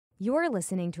You're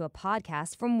listening to a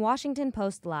podcast from Washington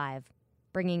Post Live,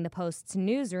 bringing the Post's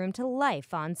newsroom to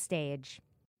life on stage.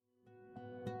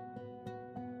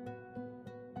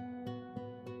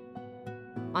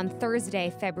 On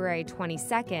Thursday, February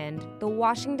 22nd, the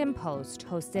Washington Post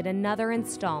hosted another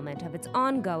installment of its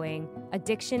ongoing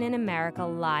Addiction in America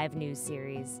live news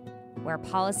series, where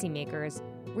policymakers,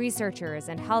 researchers,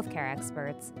 and healthcare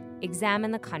experts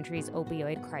examine the country's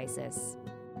opioid crisis.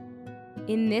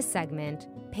 In this segment,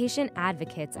 patient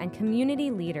advocates and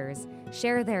community leaders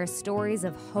share their stories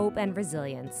of hope and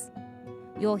resilience.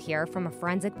 You'll hear from a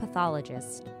forensic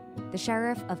pathologist, the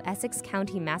sheriff of Essex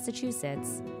County,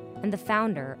 Massachusetts, and the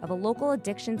founder of a local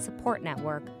addiction support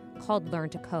network called Learn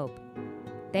to Cope.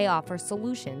 They offer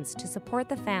solutions to support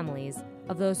the families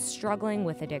of those struggling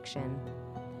with addiction.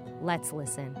 Let's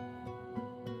listen.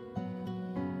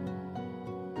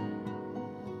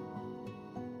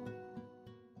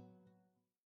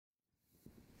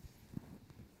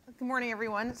 Good morning,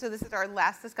 everyone. So this is our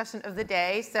last discussion of the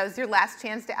day. So it's your last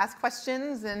chance to ask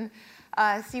questions and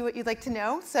see what you'd like to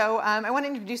know. So I want to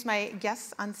introduce my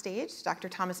guests on stage. Dr.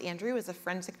 Thomas Andrew is a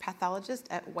forensic pathologist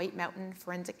at White Mountain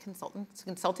Forensic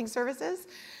Consulting Services.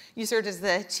 You served as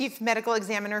the chief medical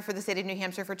examiner for the state of New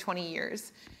Hampshire for 20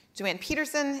 years. Joanne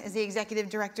Peterson is the executive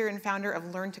director and founder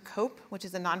of Learn to Cope, which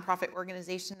is a nonprofit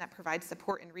organization that provides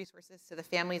support and resources to the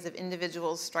families of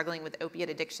individuals struggling with opiate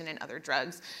addiction and other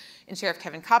drugs. And Sheriff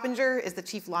Kevin Coppinger is the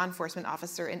chief law enforcement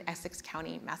officer in Essex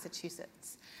County,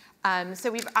 Massachusetts.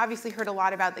 So we've obviously heard a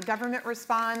lot about the government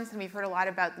response, and we've heard a lot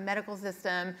about the medical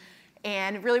system,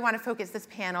 and really want to focus this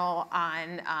panel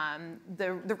on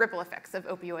the ripple effects of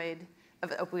opioid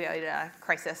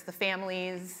crisis, the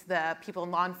families, the people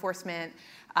in law enforcement,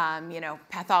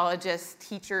 pathologists,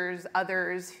 teachers,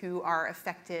 others who are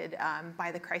affected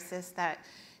by the crisis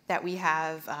that we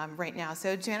have right now.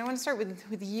 So, Jan, I want to start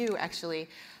with you, actually.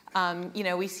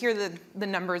 We hear the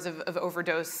numbers of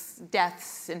overdose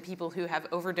deaths and people who have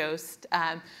overdosed.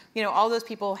 All those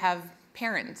people have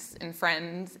parents and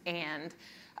friends and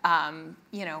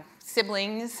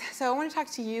siblings. So I want to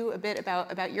talk to you a bit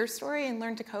about your story and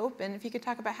Learn to Cope, and if you could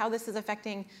talk about how this is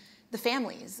affecting the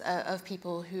families of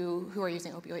people who are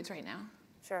using opioids right now.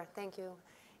 Sure, thank you.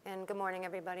 And good morning,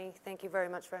 everybody. Thank you very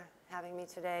much for having me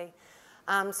today.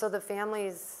 So the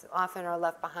families often are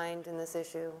left behind in this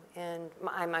issue, and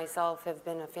I myself have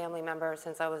been a family member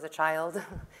since I was a child.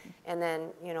 And then,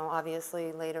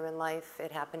 obviously later in life,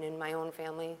 it happened in my own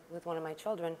family with one of my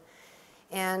children.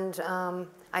 And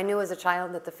I knew as a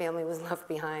child that the family was left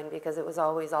behind because it was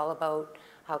always all about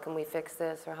how can we fix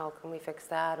this or how can we fix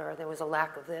that, or there was a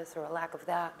lack of this or a lack of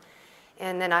that.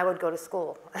 And then I would go to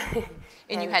school.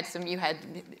 and you had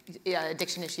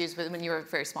addiction issues when you were a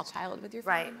very small child with your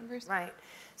family members? Right.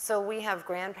 So we have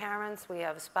grandparents, we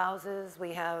have spouses,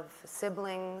 we have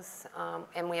siblings,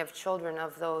 and we have children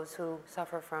of those who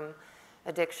suffer from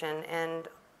addiction. And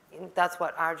that's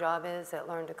what our job is at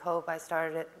Learn to Cope. I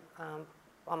started it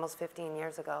almost 15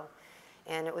 years ago.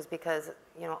 And it was because,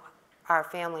 our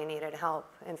family needed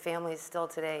help, and families still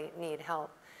today need help.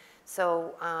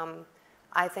 So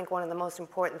I think one of the most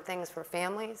important things for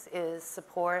families is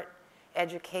support,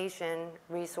 education,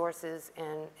 resources,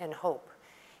 and hope.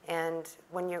 And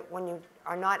when you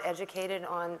are not educated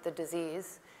on the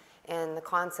disease and the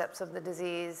concepts of the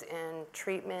disease and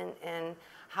treatment and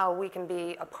how we can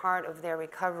be a part of their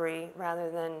recovery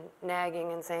rather than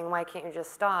nagging and saying, why can't you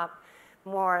just stop?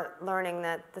 More learning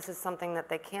that this is something that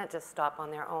they can't just stop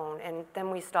on their own. And then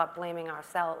we stop blaming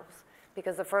ourselves.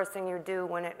 Because the first thing you do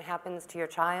when it happens to your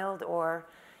child or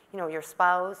your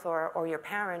spouse or your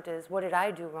parent is, what did I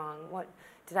do wrong? What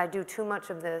did I do too much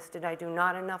of this? Did I do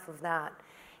not enough of that?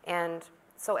 And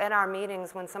so at our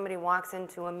meetings, when somebody walks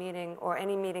into a meeting or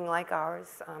any meeting like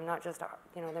ours, not just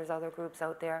there's other groups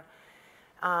out there,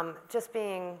 just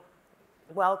being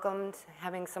welcomed,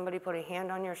 having somebody put a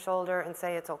hand on your shoulder and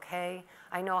say, it's okay,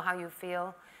 I know how you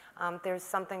feel. There's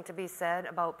something to be said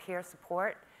about peer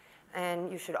support.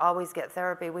 And you should always get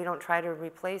therapy. We don't try to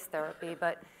replace therapy,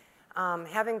 but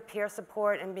having peer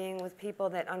support and being with people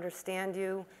that understand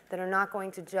you, that are not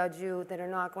going to judge you, that are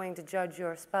not going to judge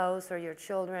your spouse or your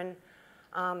children,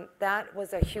 that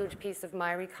was a huge piece of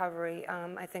my recovery.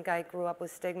 I think I grew up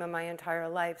with stigma my entire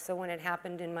life, so when it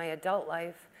happened in my adult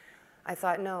life, I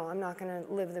thought, no, I'm not going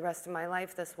to live the rest of my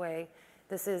life this way.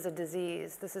 This is a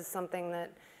disease. This is something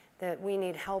that we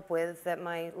need help with, that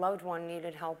my loved one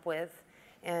needed help with.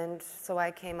 And so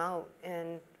I came out,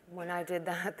 and when I did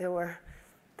that, there were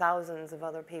thousands of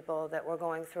other people that were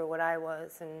going through what I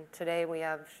was. And today we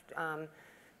have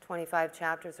 25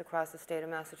 chapters across the state of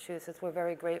Massachusetts. We're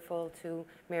very grateful to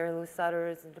Mary Lou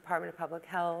Sutters, the Department of Public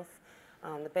Health,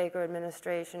 the Baker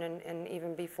administration, and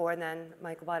even before then,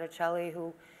 Michael Botticelli,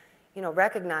 who,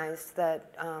 recognized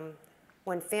that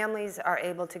when families are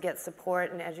able to get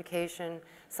support and education,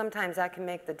 sometimes that can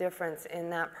make the difference in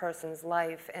that person's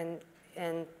life,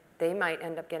 and they might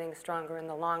end up getting stronger in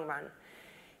the long run.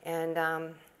 And,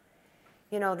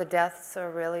 the deaths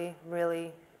are really,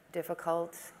 really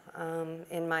difficult.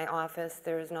 In my office,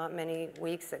 there's not many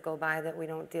weeks that go by that we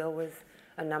don't deal with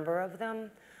a number of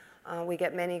them. We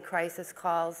get many crisis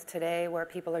calls today where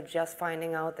people are just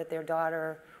finding out that their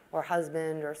daughter or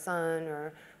husband or son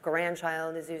or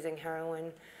grandchild is using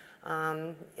heroin.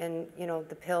 And,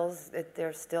 the pills,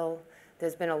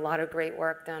 there's been a lot of great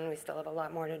work done. We still have a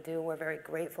lot more to do. We're very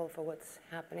grateful for what's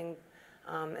happening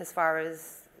as far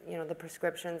as, the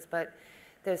prescriptions, but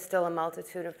there's still a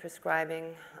multitude of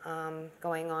prescribing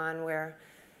going on where,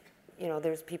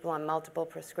 there's people on multiple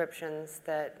prescriptions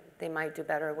that they might do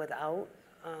better without,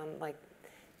 like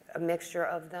a mixture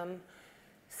of them.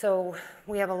 So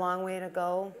we have a long way to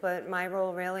go, but my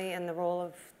role really, and the role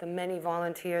of the many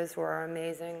volunteers who are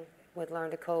amazing with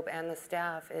Learn to Cope and the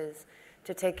staff, is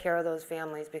to take care of those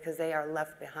families because they are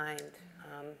left behind,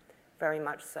 very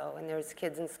much so. And there's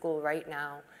kids in school right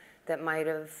now that might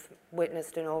have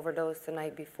witnessed an overdose the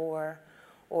night before,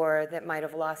 or that might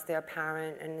have lost their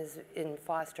parent and is in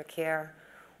foster care,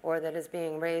 or that is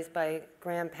being raised by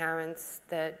grandparents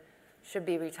that should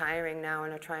be retiring now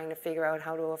and are trying to figure out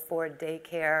how to afford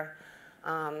daycare,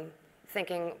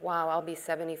 thinking, wow, I'll be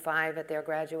 75 at their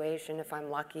graduation if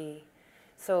I'm lucky.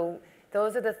 So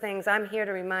those are the things. I'm here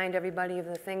to remind everybody of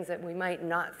the things that we might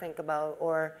not think about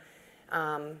or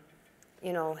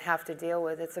have to deal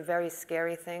with. It's a very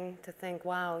scary thing to think,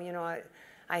 wow,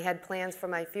 I had plans for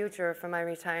my future, for my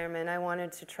retirement. I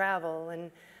wanted to travel,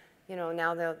 and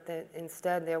now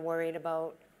instead they're worried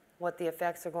about what the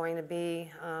effects are going to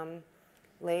be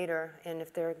later, and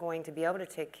if they're going to be able to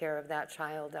take care of that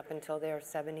child up until their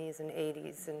 70s and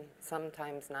 80s and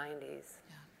sometimes 90s.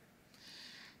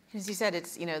 As you said,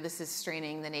 it's, this is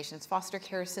straining the nation's foster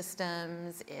care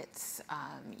systems. It's,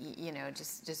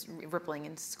 just rippling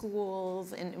in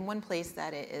schools. And one place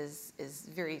that it is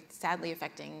very sadly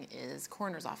affecting is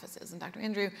coroner's offices. And Dr.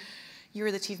 Andrew, you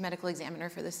were the chief medical examiner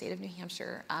for the state of New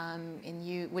Hampshire,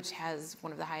 which has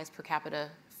one of the highest per capita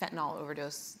fentanyl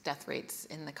overdose death rates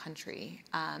in the country.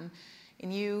 And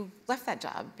you left that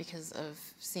job because of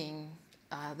seeing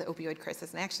the opioid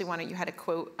crisis. And I actually you had a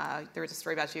quote, there was a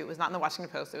story about you, it was not in the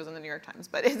Washington Post, it was in the New York Times,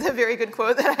 but it's a very good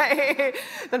quote that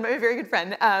my very good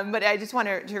friend, but I just want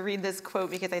to read this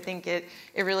quote because I think it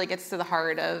really gets to the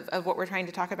heart of what we're trying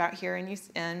to talk about here. And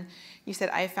you said,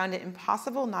 I have found it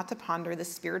impossible not to ponder the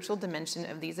spiritual dimension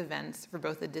of these events for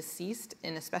both the deceased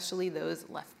and especially those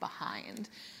left behind.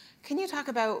 Can you talk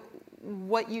about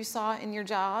what you saw in your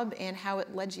job and how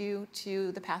it led you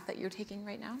to the path that you're taking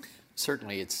right now?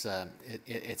 Certainly,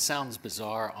 it sounds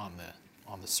bizarre on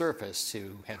the surface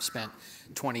to have spent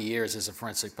 20 years as a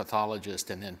forensic pathologist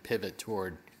and then pivot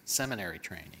toward seminary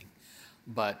training.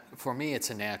 But for me, it's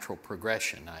a natural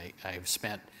progression. I've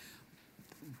spent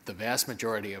the vast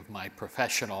majority of my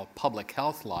professional public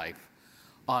health life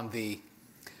on the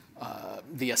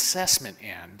assessment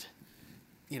end,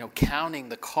 counting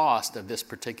the cost of this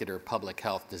particular public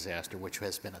health disaster, which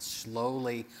has been a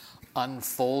slowly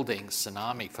unfolding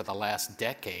tsunami for the last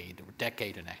decade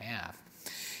and a half.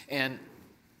 And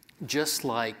just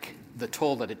like the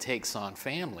toll that it takes on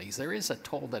families, there is a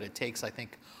toll that it takes, I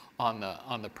think, on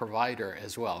the provider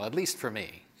as well, at least for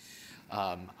me.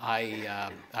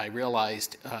 I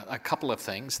realized a couple of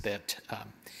things, that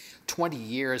 20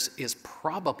 years is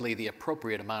probably the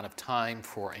appropriate amount of time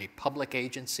for a public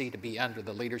agency to be under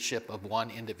the leadership of one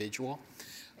individual.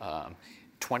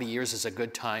 20 years is a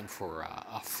good time for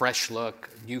a fresh look,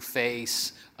 new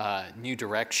face, new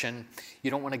direction.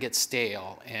 You don't want to get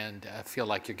stale and feel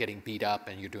like you're getting beat up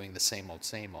and you're doing the same old,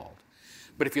 same old.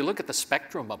 But if you look at the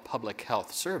spectrum of public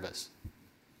health service,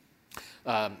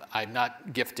 I'm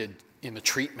not gifted in the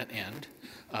treatment end.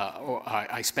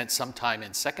 I spent some time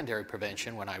in secondary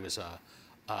prevention when I was a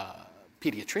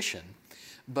pediatrician,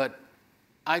 but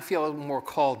I feel more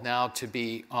called now to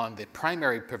be on the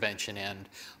primary prevention end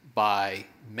by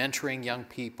mentoring young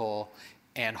people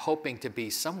and hoping to be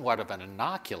somewhat of an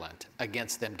inoculant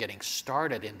against them getting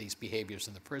started in these behaviors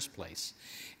in the first place.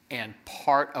 And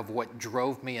part of what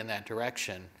drove me in that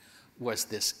direction was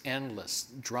this endless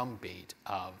drumbeat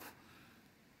of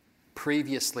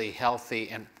previously healthy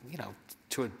and,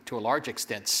 to a large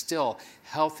extent, still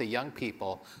healthy young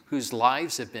people whose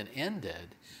lives have been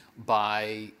ended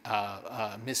by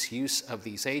misuse of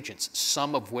these agents,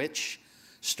 some of which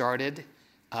started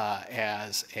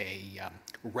as a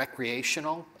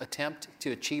recreational attempt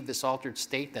to achieve this altered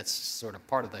state. That's sort of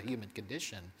part of the human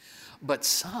condition. But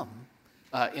some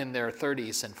in their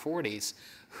 30s and 40s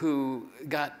who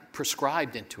got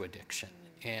prescribed into addiction,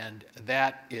 and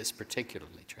that is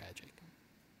particularly tragic.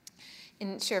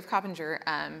 And Sheriff Coppinger,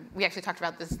 we actually talked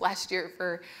about this last year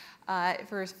for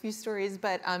a few stories,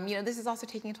 but this is also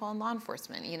taking a toll on law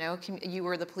enforcement. You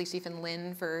were the police chief in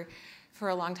Lynn for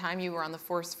a long time. You were on the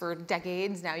force for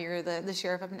decades. Now you're the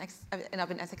sheriff up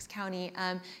in Essex County.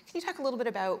 Can you talk a little bit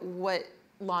about what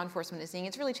law enforcement is seeing?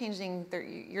 It's really changing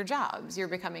your jobs. You're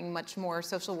becoming much more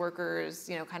social workers,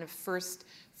 kind of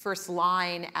first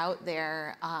line out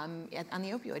there on the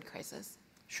opioid crisis.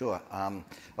 Sure. Well,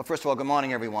 first of all, good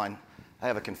morning, everyone. I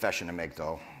have a confession to make,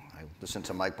 though. I listened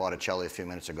to Mike Botticelli a few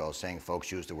minutes ago saying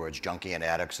folks use the words junkie and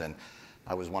addicts, and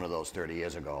I was one of those 30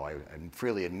 years ago. I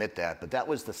freely admit that, but that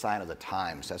was the sign of the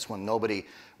times. That's when nobody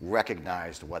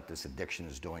recognized what this addiction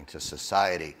is doing to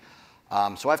society.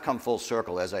 So I've come full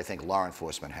circle, as I think law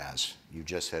enforcement has. You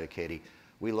just said it, Katie.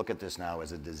 We look at this now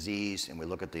as a disease, and we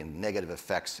look at the negative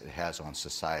effects it has on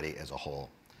society as a whole.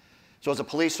 So as a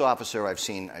police officer, I've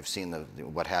seen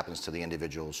what happens to the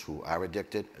individuals who are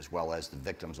addicted, as well as the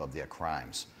victims of their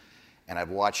crimes. And I've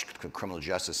watched the criminal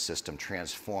justice system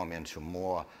transform into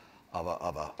more of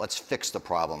a let's fix the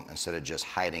problem instead of just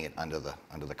hiding it under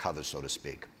the covers, so to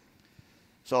speak.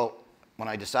 So when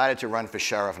I decided to run for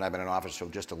sheriff, and I've been in office for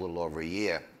just a little over a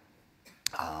year,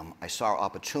 I saw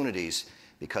opportunities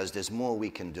because there's more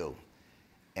we can do.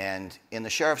 And in the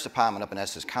Sheriff's Department up in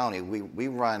Essex County, we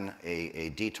run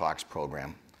a detox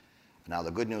program. Now,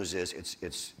 the good news is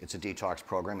it's a detox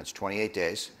program. It's 28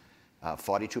 days,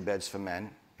 42 beds for men,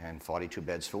 and 42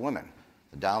 beds for women.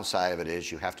 The downside of it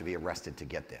is you have to be arrested to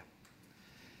get there.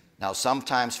 Now,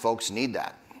 sometimes folks need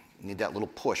that little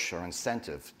push or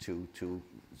incentive to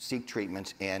seek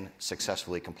treatment and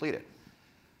successfully complete it.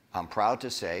 I'm proud to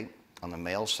say, on the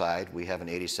male side, we have an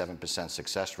 87%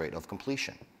 success rate of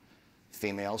completion.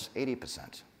 Females,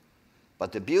 80%.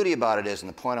 But the beauty about it is, and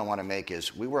the point I want to make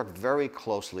is, we work very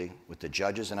closely with the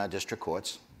judges in our district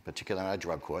courts, particularly in our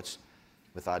drug courts,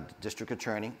 with our district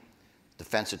attorney,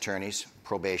 defense attorneys,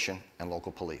 probation, and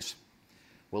local police.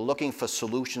 We're looking for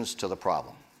solutions to the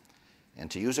problem. And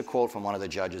to use a quote from one of the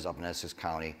judges up in Essex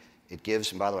County, it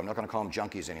gives, and by the way, I'm not going to call them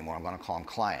junkies anymore, I'm going to call them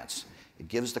clients. It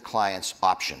gives the clients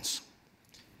options.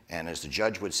 And as the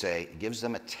judge would say, it gives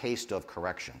them a taste of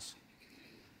corrections.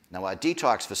 Now, our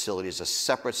detox facilities are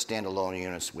separate standalone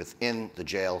units within the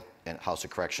jail and House of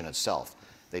Correction itself.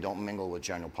 They don't mingle with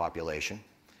general population.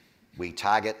 We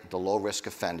target the low-risk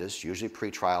offenders, usually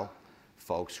pretrial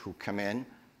folks who come in.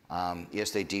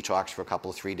 Yes, they detox for a couple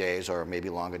of 3 days or maybe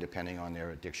longer, depending on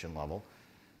their addiction level.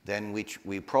 Then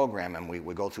we program them.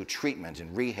 We go through treatment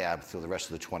and rehab through the rest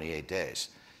of the 28 days.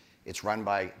 It's run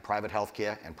by private health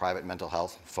care and private mental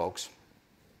health folks.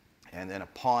 And then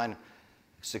upon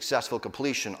successful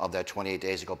completion of that 28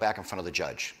 days, you go back in front of the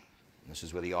judge. And this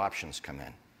is where the options come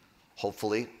in.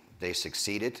 Hopefully, they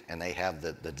succeeded and they have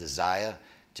the desire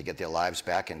to get their lives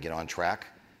back and get on track.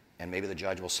 And maybe the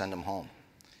judge will send them home.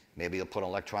 Maybe they'll put an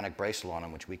electronic bracelet on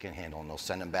them, which we can handle, and they'll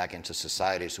send them back into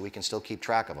society so we can still keep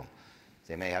track of them.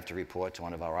 They may have to report to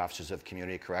one of our officers of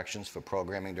community corrections for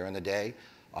programming during the day,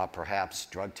 or perhaps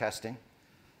drug testing.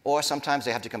 Or sometimes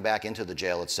they have to come back into the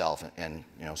jail itself and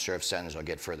serve sentence or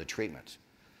get further treatment.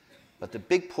 But the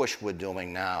big push we're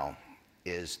doing now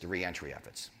is the reentry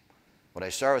efforts. What I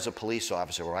saw as a police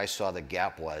officer, where I saw the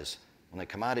gap was, when they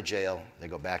come out of jail, they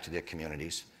go back to their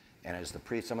communities. And as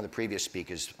some of the previous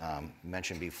speakers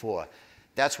mentioned before,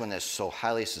 that's when they're so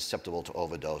highly susceptible to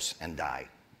overdose and die.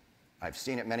 I've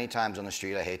seen it many times on the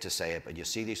street, I hate to say it, but you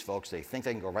see these folks, they think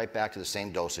they can go right back to the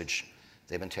same dosage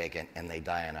they've been taking, and they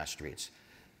die on our streets.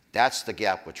 That's the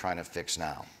gap we're trying to fix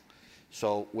now.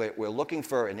 So we're looking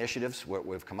for initiatives.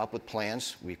 We've come up with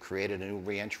plans. We've created a new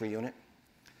reentry unit.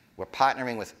 We're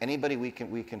partnering with anybody we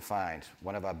can find.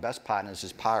 One of our best partners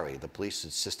is PARI, the Police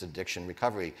Assisted Addiction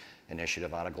Recovery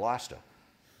Initiative out of Gloucester.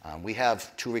 We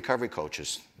have 2 recovery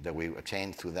coaches that we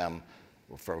obtained through them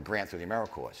for a grant through the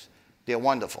AmeriCorps. They're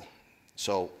wonderful.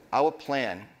 So our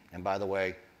plan, and by the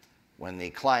way, when the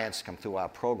clients come through our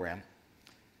program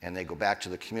and they go back to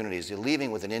the communities, they're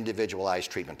leaving with an individualized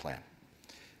treatment plan.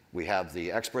 We have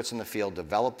the experts in the field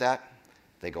develop that.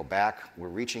 They go back. We're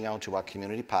reaching out to our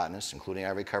community partners, including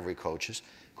our recovery coaches,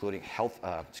 including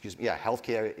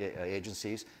healthcare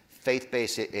agencies,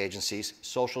 faith-based agencies,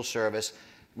 social service,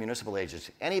 municipal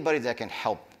agencies, anybody that can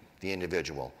help the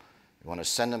individual. We want to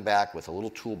send them back with a little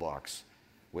toolbox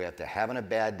where if they're having a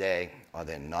bad day or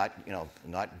they're not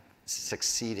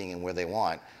succeeding in where they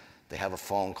want, they have a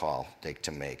phone call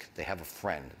to make. They have a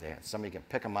friend. Somebody can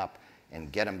pick them up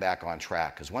and get them back on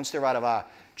track. Because once they're out of our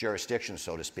jurisdiction,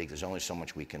 so to speak, there's only so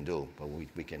much we can do. But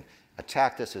we can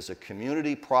attack this as a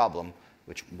community problem,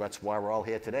 which that's why we're all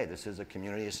here today. This is a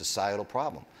community, a societal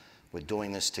problem. We're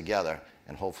doing this together,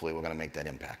 and hopefully we're going to make that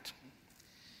impact.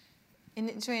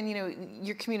 And Joanne, you know,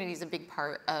 your community is a big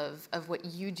part of what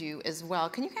you do as well.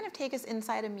 Can you kind of take us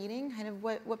inside a meeting, kind of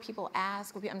what people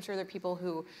ask? I'm sure there are people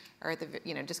who are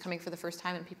just coming for the first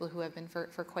time and people who have been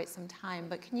for quite some time.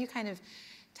 But can you kind of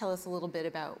tell us a little bit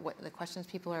about what the questions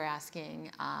people are asking,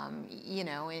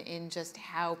 in just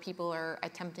how people are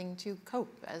attempting to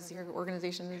cope, as your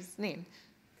organization is named?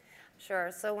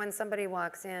 Sure. So when somebody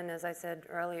walks in, as I said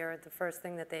earlier, the first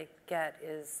thing that they get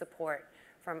is support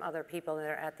from other people that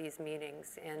are at these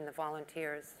meetings and the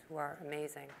volunteers who are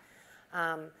amazing.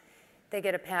 They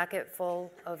get a packet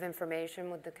full of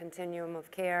information with the continuum of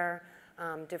care,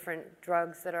 different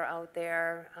drugs that are out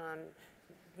there.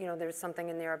 There's something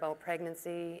in there about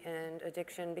pregnancy and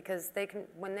addiction, because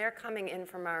when they're coming in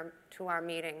to our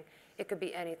meeting, it could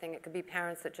be anything. It could be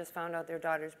parents that just found out their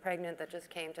daughter's pregnant that just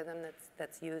came to them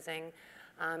that's using.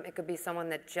 It could be someone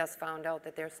that just found out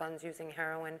that their son's using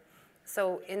heroin.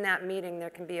 So in that meeting, there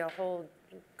can be a whole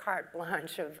carte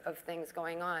blanche of things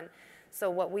going on. So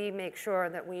what we make sure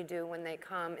that we do when they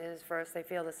come is, first they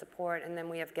feel the support, and then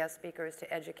we have guest speakers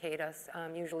to educate us,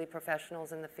 usually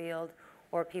professionals in the field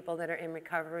or people that are in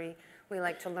recovery. We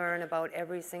like to learn about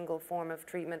every single form of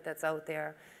treatment that's out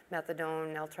there: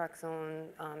 methadone, naltrexone,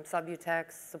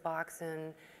 Subutex,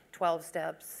 Suboxone, 12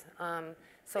 steps.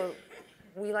 So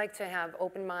we like to have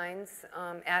open minds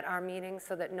at our meetings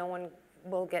so that no one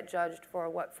will get judged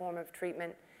for what form of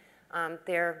treatment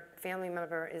their family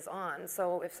member is on.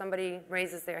 So if somebody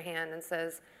raises their hand and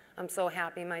says, "I'm so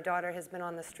happy, my daughter has been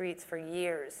on the streets for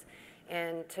years,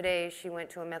 and today she went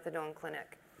to a methadone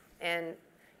clinic," and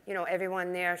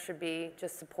everyone there should be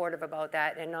just supportive about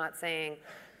that and not saying,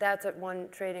 "That's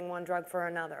trading one drug for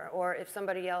another." Or if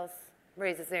somebody else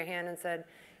raises their hand and said,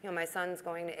 "My son's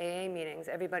going to AA meetings,"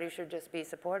 everybody should just be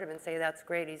supportive and say, "That's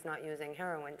great, he's not using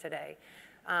heroin today."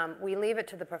 We leave it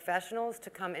to the professionals to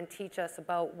come and teach us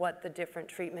about what the different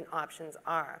treatment options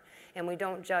are. And we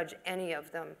don't judge any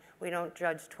of them. We don't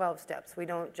judge 12 steps. We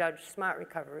don't judge Smart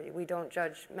Recovery. We don't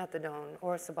judge methadone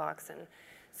or Suboxone.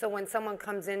 So when someone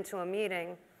comes into a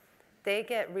meeting, they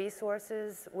get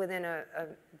resources within a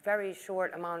very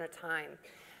short amount of time.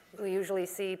 We usually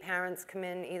see parents come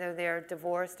in, either they're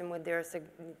divorced and with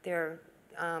their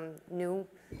new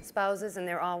spouses and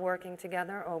they're all working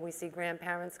together, or we see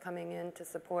grandparents coming in to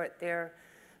support their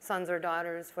sons or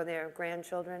daughters for their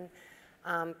grandchildren.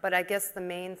 But I guess the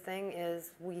main thing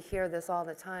is, we hear this all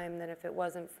the time, that if it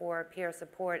wasn't for peer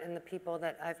support and the people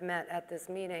that I've met at this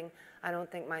meeting, I don't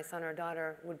think my son or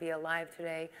daughter would be alive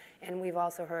today. And we've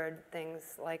also heard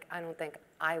things like, "I don't think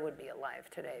I would be alive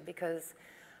today," because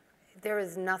there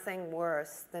is nothing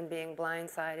worse than being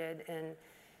blindsided and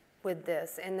with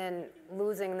this, and then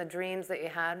losing the dreams that you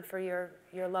had for your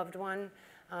loved one,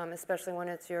 especially when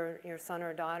it's your son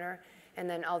or daughter, and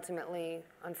then ultimately,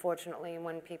 unfortunately,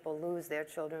 when people lose their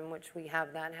children, which we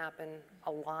have that happen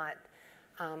a lot,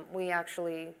 we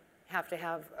actually have to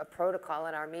have a protocol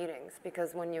at our meetings,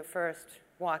 because when you first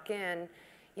walk in,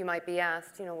 you might be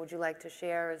asked, "Would you like to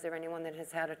share? Is there anyone that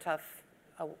has had a tough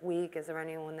week? Is there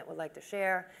anyone that would like to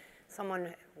share?"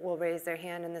 Someone will raise their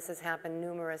hand, and this has happened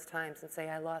numerous times, and say,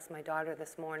 "I lost my daughter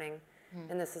this morning,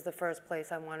 and this is the first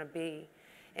place I want to be."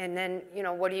 And then,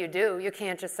 what do? You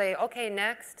can't just say, "Okay,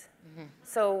 next."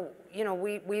 So,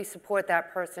 we support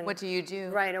that person. What do you do?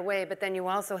 Right away, but then you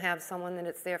also have someone that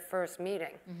it's their first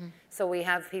meeting. So we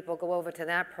have people go over to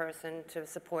that person to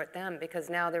support them, because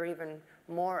now they're even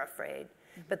more afraid.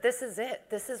 But this is it.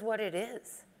 This is what it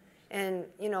is.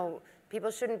 And, people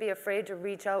shouldn't be afraid to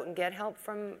reach out and get help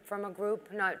from a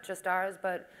group, not just ours,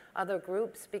 but other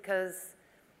groups, because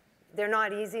they're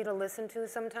not easy to listen to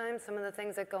sometimes, some of the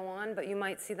things that go on, but you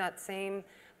might see that same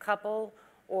couple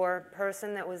or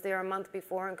person that was there a month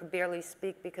before and could barely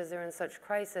speak because they're in such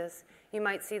crisis. You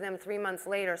might see them 3 months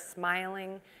later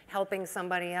smiling, helping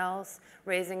somebody else,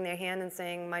 raising their hand and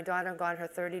saying, "My daughter got her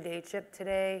 30-day chip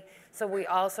today." So we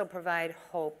also provide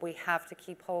hope. We have to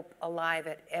keep hope alive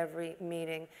at every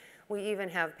meeting. We even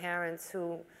have parents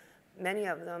who, many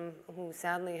of them, who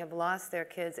sadly have lost their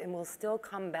kids and will still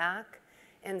come back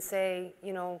and say,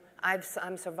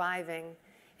 I'm surviving,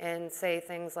 and say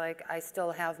things like, "I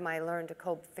still have my Learn to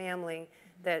Cope family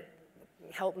that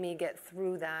helped me get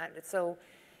through that." So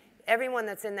everyone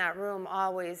that's in that room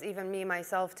always, even me,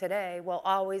 myself today, will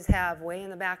always have way in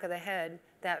the back of the head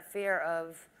that fear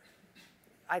of,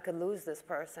 I could lose this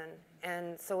person.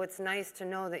 And so it's nice to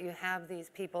know that you have these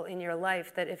people in your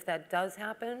life that if that does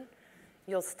happen,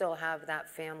 you'll still have that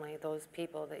family, those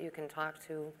people that you can talk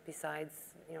to besides,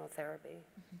 therapy.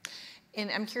 And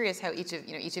I'm curious how each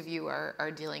of you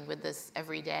are dealing with this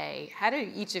every day. How do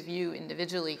each of you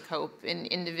individually cope and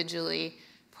individually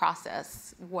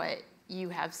process what you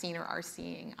have seen or are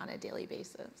seeing on a daily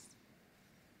basis?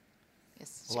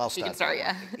 Yes, Well, I'll you can start. start,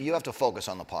 yeah. You have to focus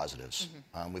on the positives.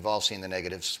 We've all seen the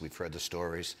negatives. We've heard the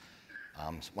stories.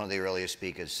 One of the earlier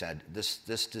speakers said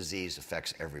this disease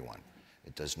affects everyone.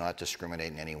 It does not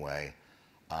discriminate in any way.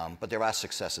 But there are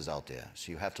successes out there.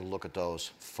 So you have to look at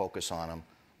those, focus on them,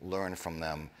 learn from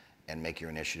them, and make your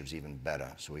initiatives even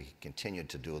better so we can continue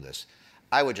to do this.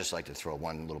 I would just like to throw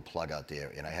one little plug out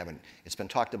there, and it's been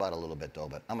talked about a little bit though,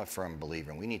 but I'm a firm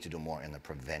believer, and we need to do more in the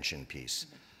prevention piece.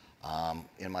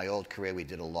 In my old career, we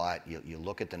did a lot. You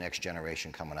look at the next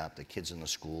generation coming up, the kids in the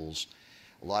schools.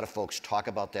 A lot of folks talk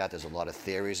about that. There's a lot of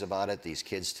theories about it. These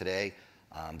kids today,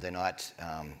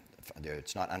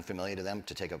 it's not unfamiliar to them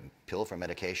to take a pill for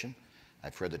medication.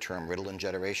 I've heard the term Ritalin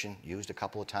generation used a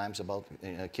couple of times about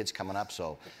kids coming up.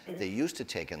 So they're used to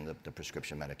taking the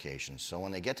prescription medications. So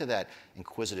when they get to that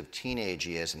inquisitive teenage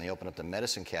years and they open up the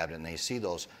medicine cabinet and they see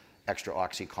those extra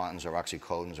OxyContins or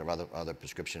Oxycodons or other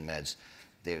prescription meds,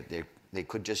 they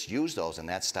could just use those, and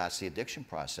that starts the addiction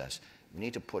process. We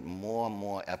need to put more and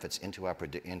more efforts into our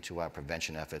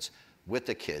prevention efforts with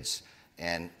the kids.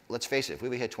 And let's face it, if we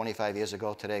were here 25 years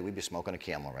ago today, we'd be smoking a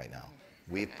Camel right now.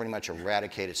 We've pretty much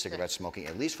eradicated cigarette smoking,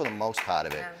 at least for the most part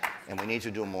of it. And we need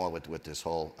to do more with this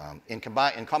whole, in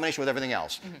combination with everything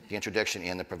else, the introduction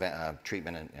and the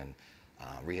treatment and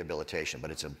rehabilitation.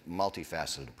 But it's a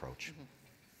multifaceted approach.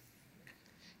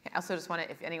 I also just want to,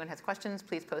 if anyone has questions,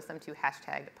 please post them to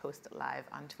 #postlive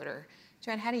on Twitter.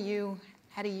 Joanne, how do you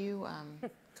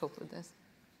cope with this?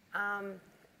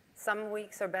 Some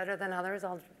weeks are better than others,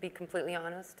 I'll be completely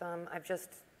honest. I've just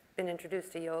been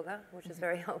introduced to yoga, which is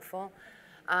very helpful.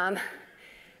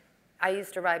 I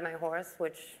used to ride my horse,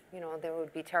 which, there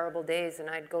would be terrible days, and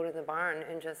I'd go to the barn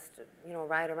and just,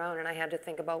 ride around, and I had to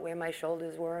think about where my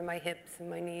shoulders were, and my hips, and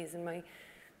my knees, and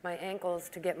my ankles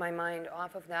to get my mind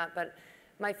off of that. But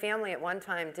my family at one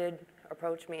time did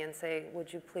approach me and say,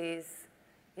 would you please,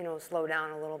 slow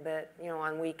down a little bit.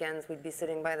 On weekends, we'd be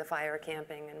sitting by the fire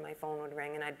camping, and my phone would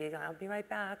ring, and I'll be right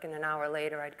back, and an hour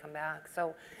later, I'd come back.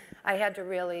 So I had to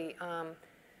really,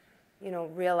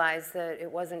 realize that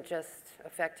it wasn't just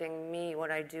affecting me, what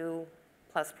I do,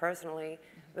 plus personally,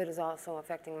 but it's also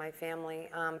affecting my family.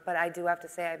 But I do have to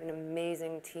say I have an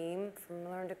amazing team from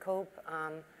Learn to Cope,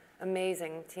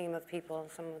 amazing team of people.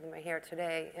 Some of them are here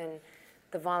today, and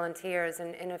the volunteers.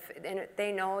 And if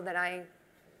they know that I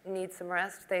need some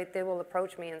rest, they will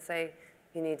approach me and say,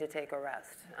 you need to take a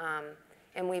rest.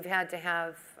 And we've had to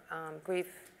have grief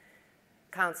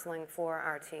counseling for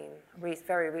our team.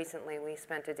 Very recently, we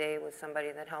spent a day with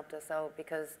somebody that helped us out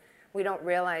because we don't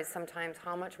realize sometimes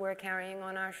how much we're carrying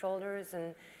on our shoulders.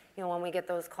 And when we get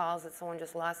those calls that someone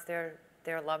just lost their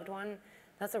loved one,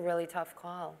 that's a really tough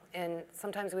call. And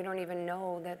sometimes we don't even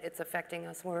know that it's affecting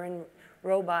us. We're in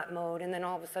robot mode, and then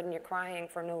all of a sudden you're crying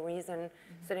for no reason,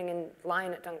 sitting in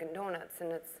line at Dunkin' Donuts,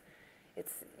 and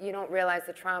you don't realize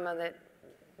the trauma that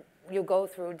you go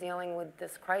through dealing with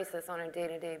this crisis on a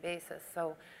day-to-day basis.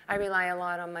 So I rely a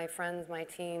lot on my friends, my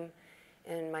team,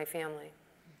 and my family.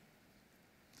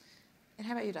 And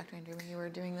how about you, Dr. Andrew, when you were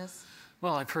doing this?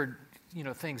 Well, I've heard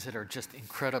things that are just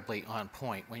incredibly on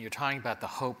point. When you're talking about the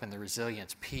hope and the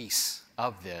resilience piece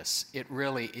of this, it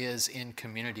really is in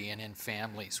community and in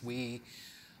families. We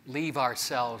leave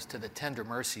ourselves to the tender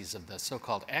mercies of the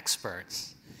so-called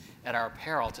experts at our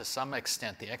peril. To some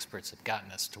extent, the experts have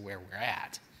gotten us to where we're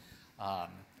at.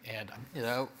 And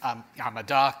I'm a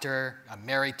doctor, I'm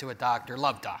married to a doctor,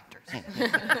 love doctors.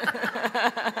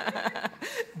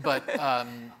 But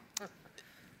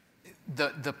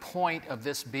the point of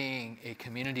this being a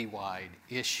community-wide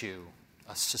issue,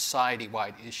 a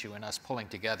society-wide issue, and us pulling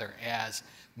together as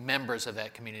members of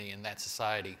that community and that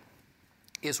society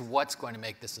is what's going to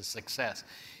make this a success.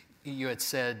 You had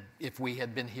said if we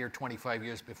had been here 25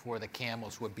 years before, the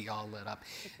camels would be all lit up.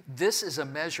 This is a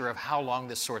measure of how long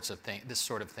this sort of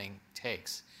thing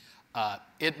takes.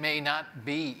 It may not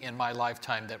be in my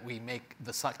lifetime that we make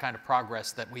the kind of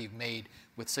progress that we've made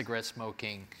with cigarette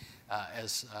smoking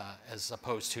as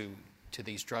opposed to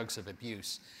these drugs of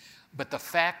abuse. But the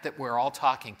fact that we're all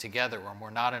talking together and we're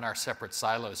not in our separate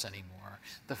silos anymore,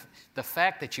 the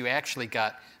fact that you actually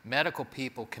got medical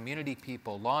people, community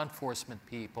people, law enforcement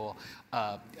people,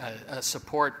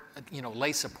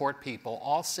 lay support people,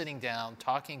 all sitting down,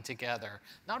 talking together,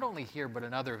 not only here but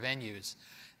in other venues,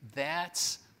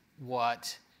 that's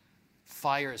what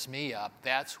fires me up.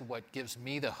 That's what gives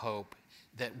me the hope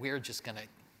that we're just going to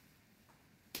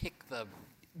kick the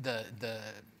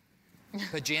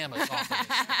pajamas off of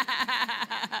this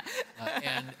thing.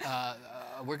 And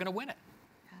we're going to win it.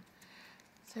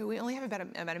 So we only have about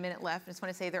a minute left. I just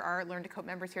want to say there are Learn to Cope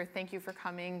members here. Thank you for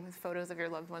coming with photos of your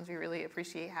loved ones. We really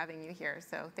appreciate having you here.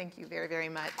 So thank you very, very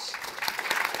much.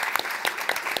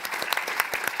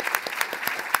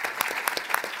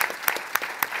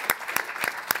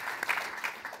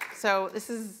 So this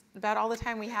is about all the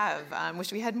time we have.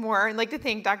 Wish we had more. I'd like to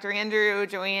thank Dr. Andrew,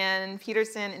 Joanne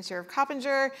Peterson, and Sheriff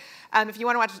Coppinger. If you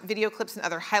want to watch video clips and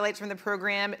other highlights from the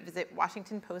program, visit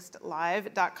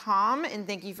WashingtonPostLive.com. And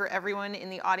thank you for everyone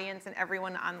in the audience and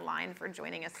everyone online for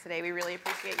joining us today. We really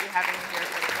appreciate you having us here.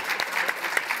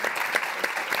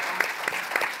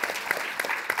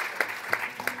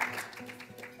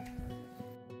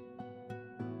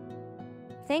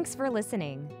 Thanks for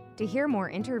listening. To hear more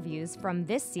interviews from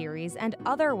this series and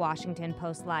other Washington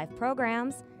Post Live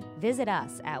programs, visit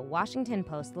us at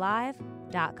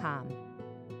WashingtonPostLive.com.